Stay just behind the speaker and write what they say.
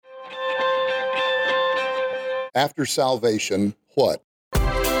After salvation, what?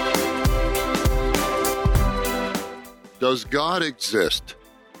 Does God exist?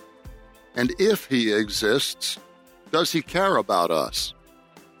 And if he exists, does he care about us?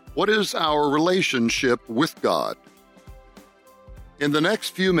 What is our relationship with God? In the next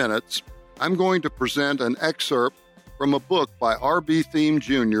few minutes, I'm going to present an excerpt from a book by R.B. Thieme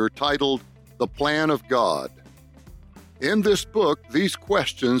Jr. titled The Plan of God. In this book, these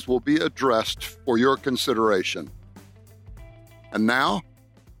questions will be addressed for your consideration. And now,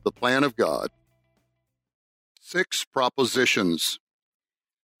 the plan of God. 6 propositions.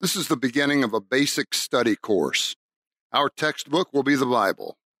 This is the beginning of a basic study course. Our textbook will be the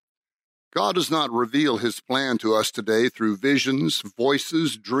Bible. God does not reveal his plan to us today through visions,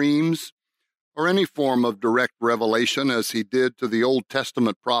 voices, dreams, or any form of direct revelation as he did to the Old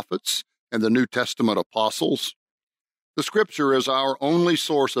Testament prophets and the New Testament apostles. The Scripture is our only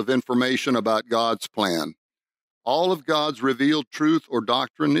source of information about God's plan. All of God's revealed truth or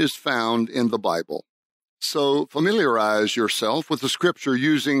doctrine is found in the Bible. So familiarize yourself with the Scripture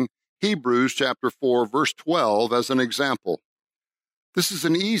using Hebrews chapter 4, verse 12 as an example. This is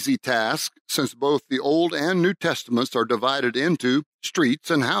an easy task since both the Old and New Testaments are divided into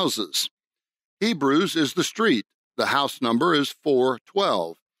streets and houses. Hebrews is the street. The house number is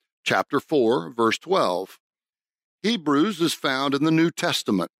 412, chapter 4, verse 12. Hebrews is found in the New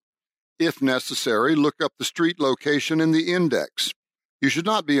Testament. If necessary, look up the street location in the index. You should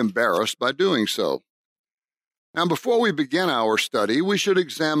not be embarrassed by doing so. Now, before we begin our study, we should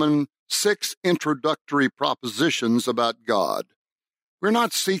examine 6 introductory propositions about God. We're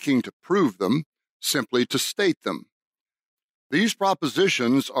not seeking to prove them, simply to state them. These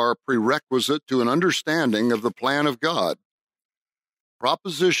propositions are prerequisite to an understanding of the plan of God.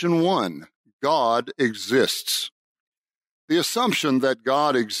 Proposition 1, God exists. The assumption that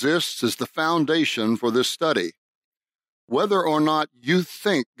God exists is the foundation for this study. Whether or not you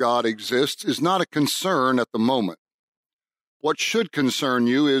think God exists is not a concern at the moment. What should concern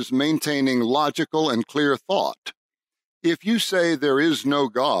you is maintaining logical and clear thought. If you say there is no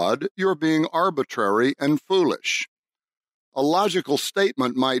God, you're being arbitrary and foolish. A logical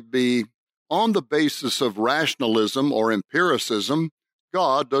statement might be, on the basis of rationalism or empiricism,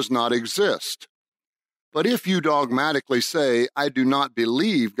 God does not exist. But if you dogmatically say, I do not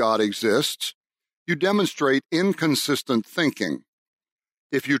believe God exists, you demonstrate inconsistent thinking.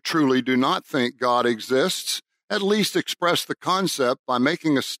 If you truly do not think God exists, at least express the concept by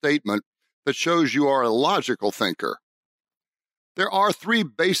making a statement that shows you are a logical thinker. There are 3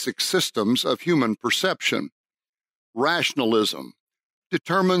 basic systems of human perception. Rationalism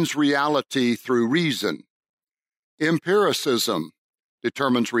determines reality through reason. Empiricism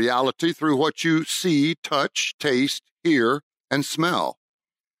determines reality through what you see, touch, taste, hear, and smell.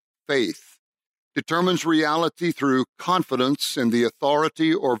 Faith determines reality through confidence in the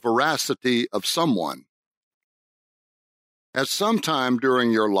authority or veracity of someone. At some time during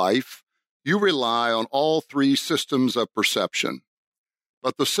your life, you rely on all 3 systems of perception,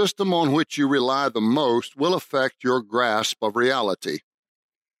 but the system on which you rely the most will affect your grasp of reality.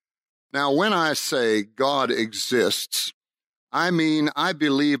 Now, when I say God exists, I mean I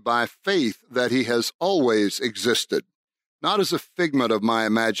believe by faith that he has always existed, not as a figment of my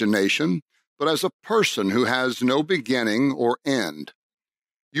imagination, but as a person who has no beginning or end.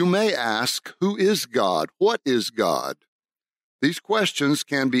 You may ask, who is God? What is God? These questions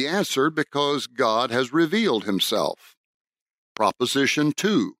can be answered because God has revealed himself. Proposition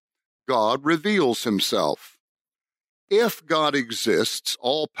 2, God reveals himself. If God exists,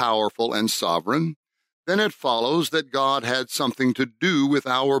 all-powerful and sovereign, then it follows that God had something to do with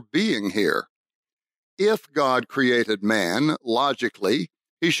our being here. If God created man, logically,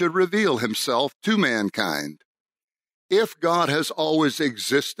 he should reveal himself to mankind. If God has always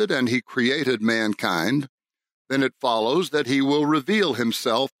existed and he created mankind, then it follows that he will reveal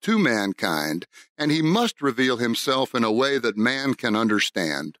himself to mankind, and he must reveal himself in a way that man can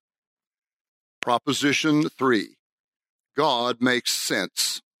understand. Proposition 3, God makes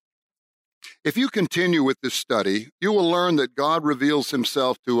sense. If you continue with this study, you will learn that God reveals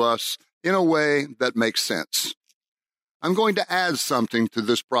himself to us in a way that makes sense. I'm going to add something to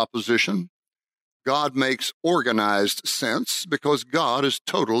this proposition. God makes organized sense because God is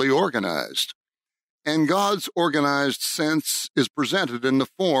totally organized. And God's organized sense is presented in the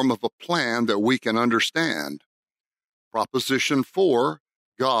form of a plan that we can understand. Proposition 4,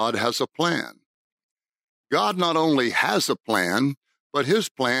 God has a plan. God not only has a plan, but his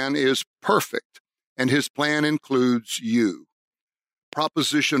plan is perfect, and his plan includes you.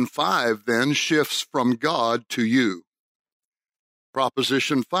 Proposition 5 then shifts from God to you.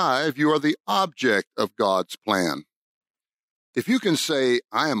 Proposition 5, you are the object of God's plan. If you can say,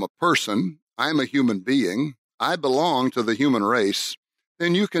 I am a person, I am a human being, I belong to the human race,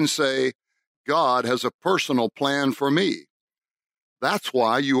 then you can say, God has a personal plan for me. That's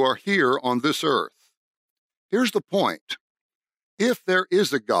why you are here on this earth. Here's the point. If there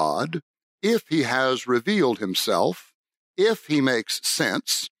is a God, if he has revealed himself, if he makes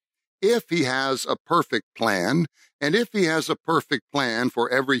sense, if he has a perfect plan, and if he has a perfect plan for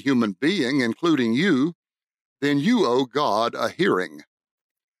every human being, including you, then you owe God a hearing.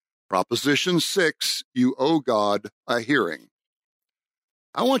 Proposition 6, you owe God a hearing.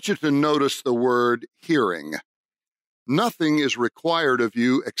 I want you to notice the word hearing. Nothing is required of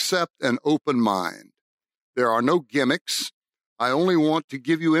you except an open mind. There are no gimmicks. I only want to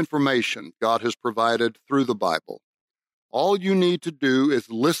give you information God has provided through the Bible. All you need to do is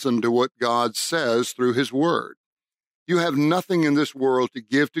listen to what God says through his word. You have nothing in this world to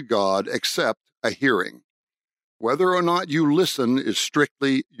give to God except a hearing. Whether or not you listen is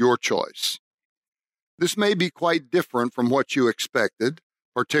strictly your choice. This may be quite different from what you expected,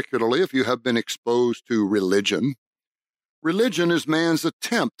 particularly if you have been exposed to religion. Religion is man's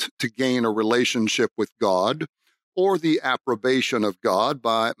attempt to gain a relationship with God or the approbation of God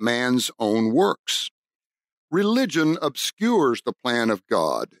by man's own works. Religion obscures the plan of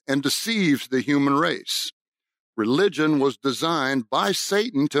God and deceives the human race. Religion was designed by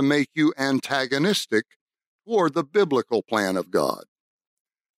Satan to make you antagonistic toward the biblical plan of God.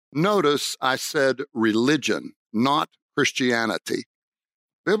 Notice I said religion, not Christianity.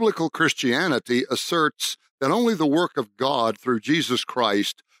 Biblical Christianity asserts that only the work of God through Jesus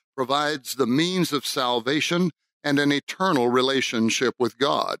Christ provides the means of salvation and an eternal relationship with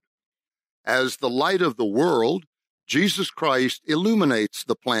God. As the light of the world, Jesus Christ illuminates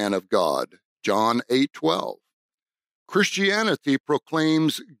the plan of God, John 8:12. Christianity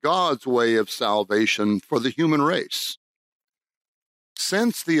proclaims God's way of salvation for the human race.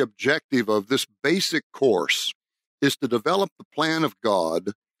 Since the objective of this basic course is to develop the plan of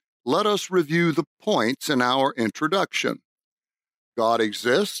God, let us review the points in our introduction. God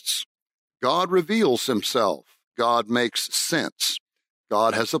exists. God reveals himself. God makes sense.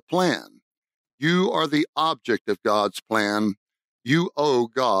 God has a plan. You are the object of God's plan. You owe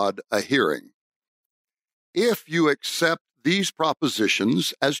God a hearing. If you accept these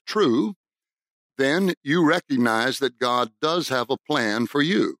propositions as true, then you recognize that God does have a plan for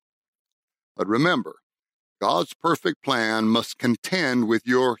you. But remember, God's perfect plan must contend with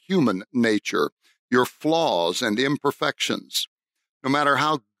your human nature, your flaws and imperfections. No matter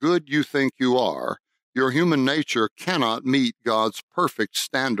how good you think you are, your human nature cannot meet God's perfect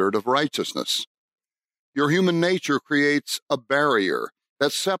standard of righteousness. Your human nature creates a barrier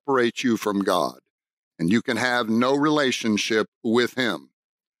that separates you from God, and you can have no relationship with him.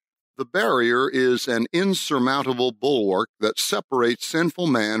 The barrier is an insurmountable bulwark that separates sinful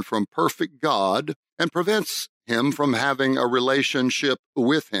man from perfect God and prevents him from having a relationship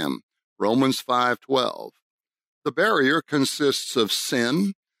with him, Romans 5:12. The barrier consists of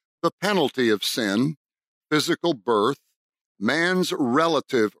sin, the penalty of sin, physical birth, man's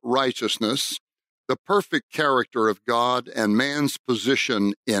relative righteousness, the perfect character of God, and man's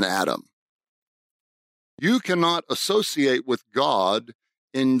position in Adam. You cannot associate with God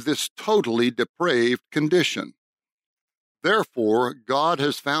in this totally depraved condition. Therefore, God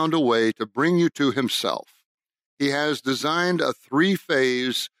has found a way to bring you to himself. He has designed a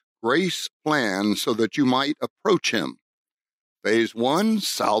three-phase grace plan so that you might approach him. Phase 1,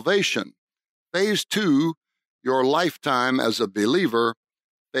 salvation. Phase 2, your lifetime as a believer.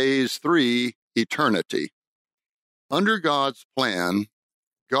 Phase 3, eternity. Under God's plan,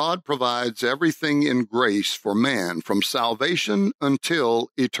 God provides everything in grace for man from salvation until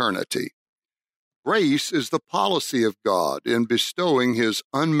eternity. Grace is the policy of God in bestowing his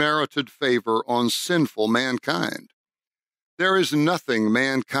unmerited favor on sinful mankind. There is nothing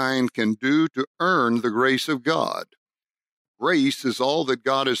mankind can do to earn the grace of God. Grace is all that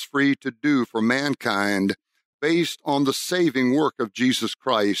God is free to do for mankind based on the saving work of Jesus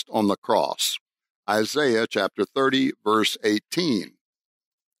Christ on the cross. Isaiah chapter 30, verse 18.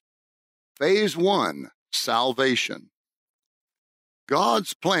 Phase 1, salvation.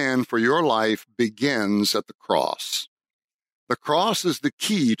 God's plan for your life begins at the cross. The cross is the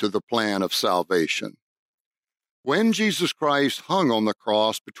key to the plan of salvation. When Jesus Christ hung on the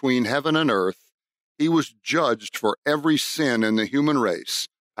cross between heaven and earth, he was judged for every sin in the human race,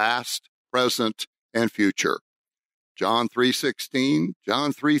 past, present, and future. John 3:16,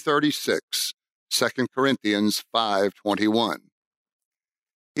 John 3:36, 2 Corinthians 5:21.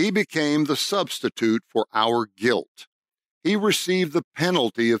 He became the substitute for our guilt. He received the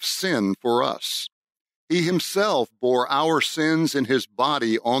penalty of sin for us. He himself bore our sins in his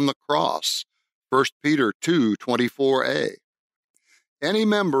body on the cross. 1 Peter 2:24a. Any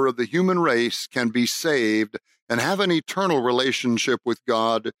member of the human race can be saved and have an eternal relationship with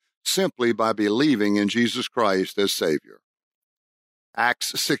God simply by believing in Jesus Christ as Savior.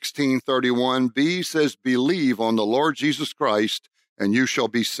 Acts 16:31b says, "Believe on the Lord Jesus Christ, and you shall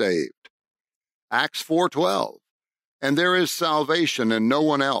be saved." Acts 4:12, "And there is salvation in no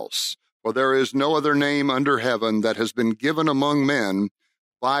one else, for there is no other name under heaven that has been given among men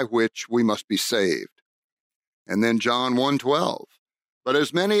by which we must be saved." And then John 1:12, "But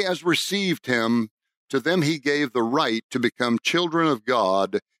as many as received him, to them he gave the right to become children of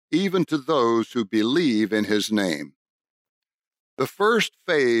God, even to those who believe in his name." The first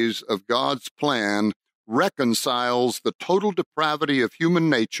phase of God's plan reconciles the total depravity of human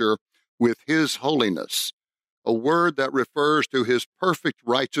nature with his holiness, a word that refers to his perfect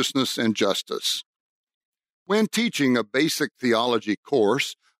righteousness and justice. When teaching a basic theology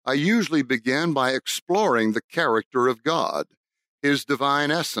course, I usually begin by exploring the character of God, his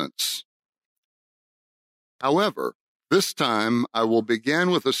divine essence. However, this time I will begin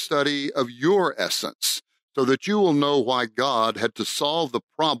with a study of your essence, so that you will know why God had to solve the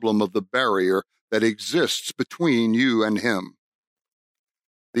problem of the barrier that exists between you and him.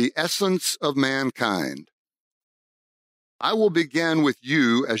 The essence of mankind. I will begin with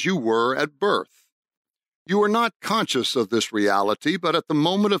you as you were at birth. You were not conscious of this reality, but at the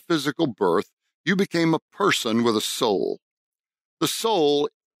moment of physical birth, you became a person with a soul. The soul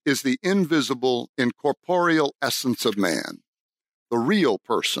is the invisible, incorporeal essence of man, the real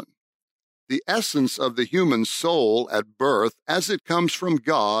person. The essence of the human soul at birth, as it comes from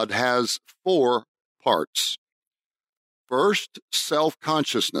God, has 4 parts. First,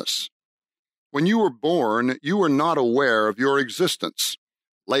 self-consciousness. When you were born, you were not aware of your existence.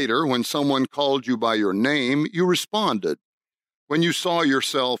 Later, when someone called you by your name, you responded. When you saw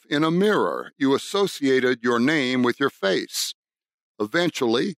yourself in a mirror, you associated your name with your face.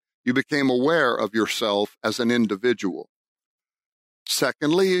 Eventually, you became aware of yourself as an individual.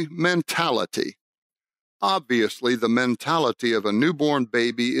 Secondly, mentality. Obviously, the mentality of a newborn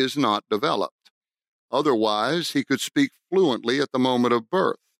baby is not developed. Otherwise, he could speak fluently at the moment of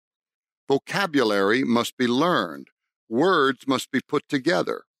birth. Vocabulary must be learned. Words must be put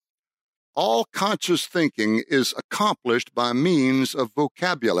together. All conscious thinking is accomplished by means of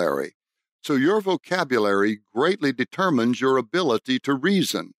vocabulary, so your vocabulary greatly determines your ability to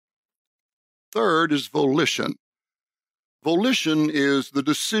reason. Third is volition. Volition is the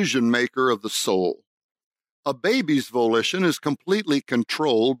decision maker of the soul. A baby's volition is completely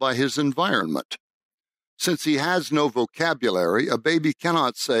controlled by his environment. Since he has no vocabulary, a baby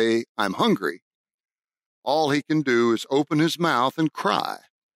cannot say, "I'm hungry." All he can do is open his mouth and cry.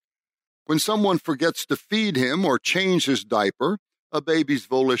 When someone forgets to feed him or change his diaper, a baby's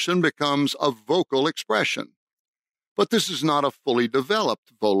volition becomes a vocal expression. But this is not a fully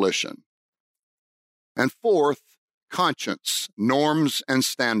developed volition. And fourth, conscience, norms, and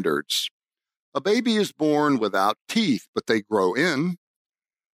standards. A baby is born without teeth, but they grow in.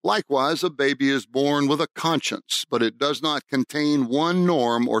 Likewise, a baby is born with a conscience, but it does not contain one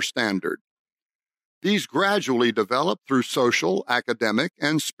norm or standard. These gradually develop through social, academic,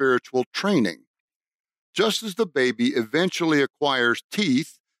 and spiritual training. Just as the baby eventually acquires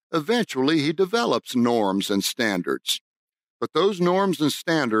teeth, eventually he develops norms and standards. But those norms and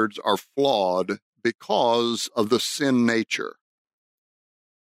standards are flawed because of the sin nature.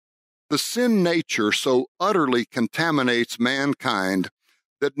 The sin nature so utterly contaminates mankind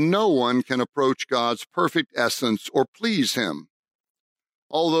that no one can approach God's perfect essence or please him.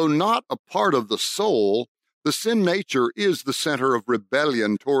 Although not a part of the soul, the sin nature is the center of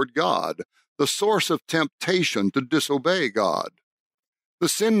rebellion toward God, the source of temptation to disobey God. The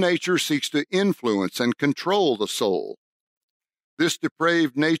sin nature seeks to influence and control the soul. This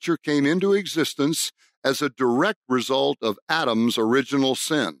depraved nature came into existence as a direct result of Adam's original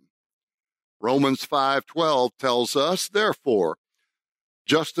sin. Romans 5:12 tells us, "Therefore,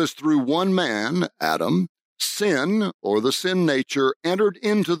 just as through one man, Adam, sin, or the sin nature, entered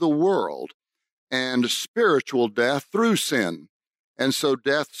into the world, and spiritual death through sin, and so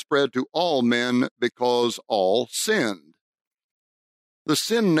death spread to all men because all sinned." The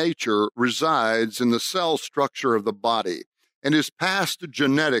sin nature resides in the cell structure of the body and is passed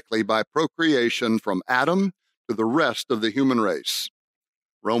genetically by procreation from Adam to the rest of the human race.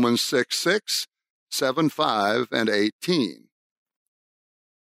 Romans 6:6, 7:5, and 18.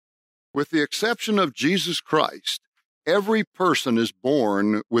 With the exception of Jesus Christ, every person is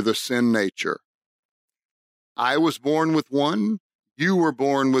born with a sin nature. I was born with one. You were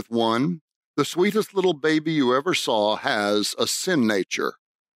born with one. The sweetest little baby you ever saw has a sin nature.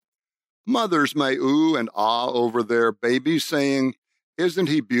 Mothers may ooh and ah over their baby, saying, "Isn't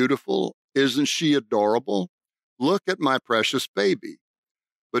he beautiful? Isn't she adorable? Look at my precious baby."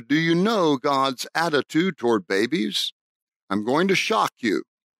 But do you know God's attitude toward babies? I'm going to shock you.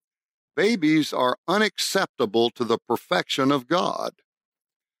 Babies are unacceptable to the perfection of God.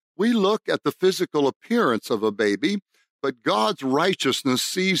 We look at the physical appearance of a baby, but God's righteousness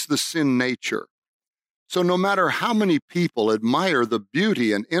sees the sin nature. So no matter how many people admire the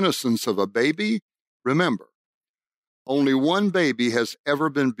beauty and innocence of a baby, remember, only one baby has ever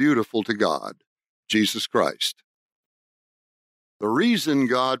been beautiful to God, Jesus Christ. The reason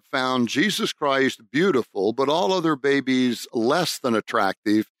God found Jesus Christ beautiful, but all other babies less than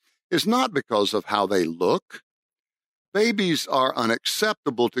attractive, is not because of how they look. Babies are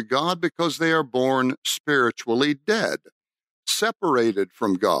unacceptable to God because they are born spiritually dead, separated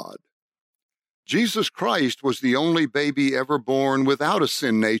from God. Jesus Christ was the only baby ever born without a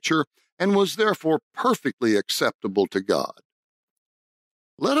sin nature and was therefore perfectly acceptable to God.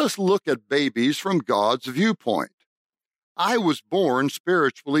 Let us look at babies from God's viewpoint. I was born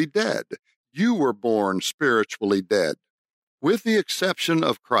spiritually dead. You were born spiritually dead. With the exception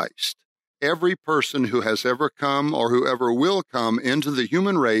of Christ, every person who has ever come or who ever will come into the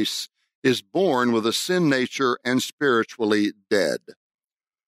human race is born with a sin nature and spiritually dead.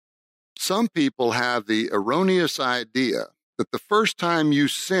 Some people have the erroneous idea that the first time you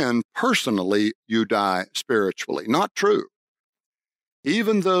sin personally, you die spiritually. Not true.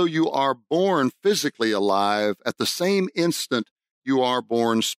 Even though you are born physically alive, at the same instant you are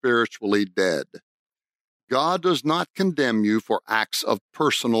born spiritually dead. God does not condemn you for acts of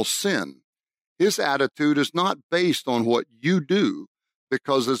personal sin. His attitude is not based on what you do,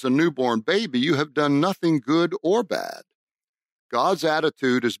 because as a newborn baby you have done nothing good or bad. God's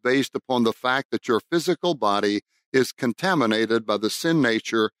attitude is based upon the fact that your physical body is contaminated by the sin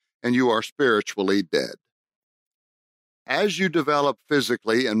nature and you are spiritually dead. As you develop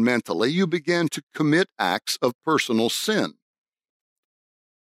physically and mentally, you begin to commit acts of personal sin.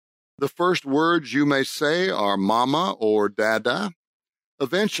 The first words you may say are mama or dada.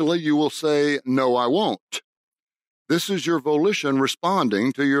 Eventually, you will say, no, I won't. This is your volition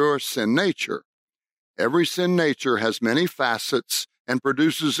responding to your sin nature. Every sin nature has many facets and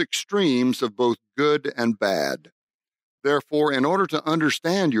produces extremes of both good and bad. Therefore, in order to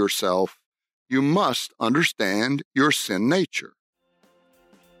understand yourself, you must understand your sin nature.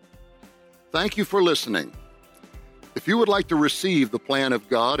 Thank you for listening. If you would like to receive the Plan of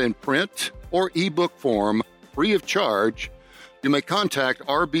God in print or ebook form free of charge, you may contact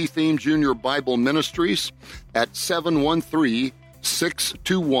RB Theme Junior Bible Ministries at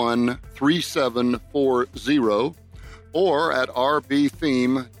 713-621-3740 or at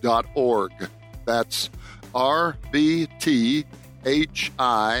rbtheme.org. That's rbthime.org.